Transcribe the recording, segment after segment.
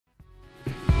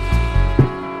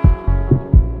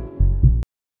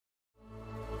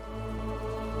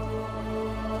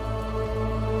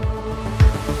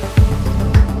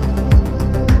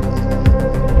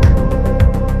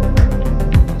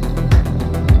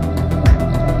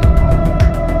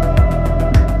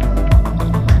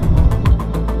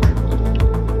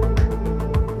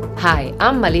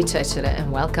I'm Mali Cecere,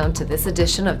 and welcome to this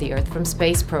edition of the Earth from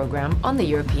Space program on the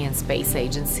European Space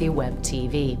Agency Web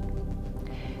TV.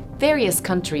 Various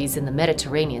countries in the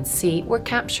Mediterranean Sea were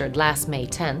captured last May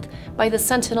 10th by the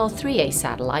Sentinel-3A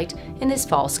satellite in this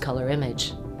false color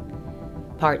image.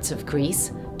 Parts of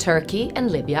Greece, Turkey and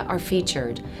Libya are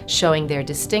featured, showing their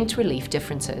distinct relief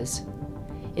differences.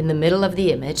 In the middle of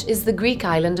the image is the Greek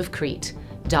island of Crete,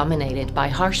 dominated by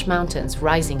harsh mountains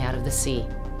rising out of the sea.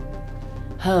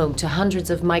 Home to hundreds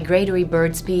of migratory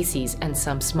bird species and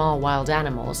some small wild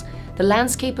animals, the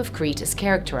landscape of Crete is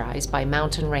characterized by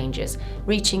mountain ranges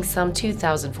reaching some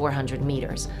 2,400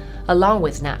 meters, along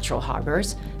with natural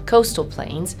harbors, coastal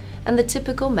plains, and the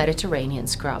typical Mediterranean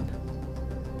scrub.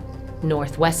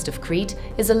 Northwest of Crete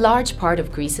is a large part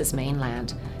of Greece's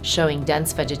mainland, showing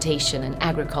dense vegetation and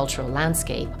agricultural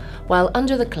landscape, while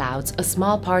under the clouds a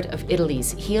small part of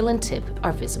Italy's heel and tip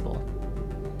are visible.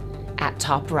 At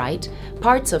top right,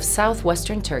 parts of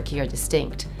southwestern Turkey are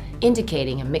distinct,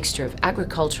 indicating a mixture of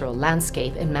agricultural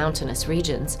landscape and mountainous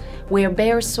regions where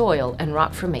bare soil and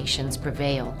rock formations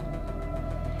prevail.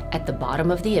 At the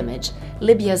bottom of the image,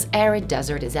 Libya's arid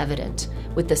desert is evident,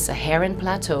 with the Saharan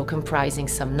plateau comprising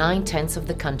some 9/10 of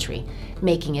the country,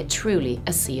 making it truly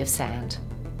a sea of sand.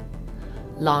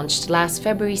 Launched last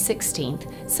February 16th,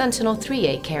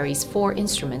 Sentinel-3A carries 4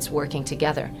 instruments working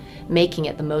together, making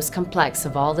it the most complex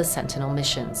of all the Sentinel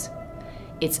missions.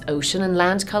 Its ocean and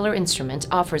land color instrument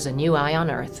offers a new eye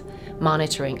on Earth,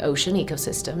 monitoring ocean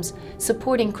ecosystems,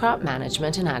 supporting crop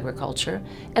management and agriculture,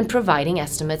 and providing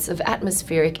estimates of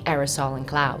atmospheric aerosol and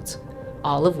clouds,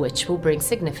 all of which will bring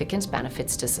significant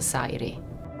benefits to society.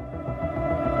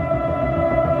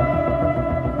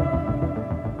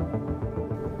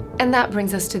 And that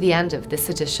brings us to the end of this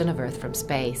edition of Earth from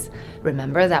Space.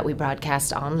 Remember that we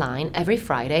broadcast online every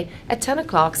Friday at 10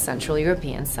 o'clock Central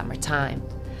European Summer Time.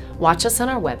 Watch us on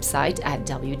our website at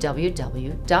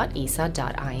www.esa.int.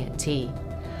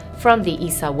 From the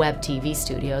ESA Web TV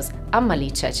studios, I'm Mali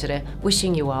Cecere,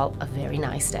 wishing you all a very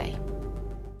nice day.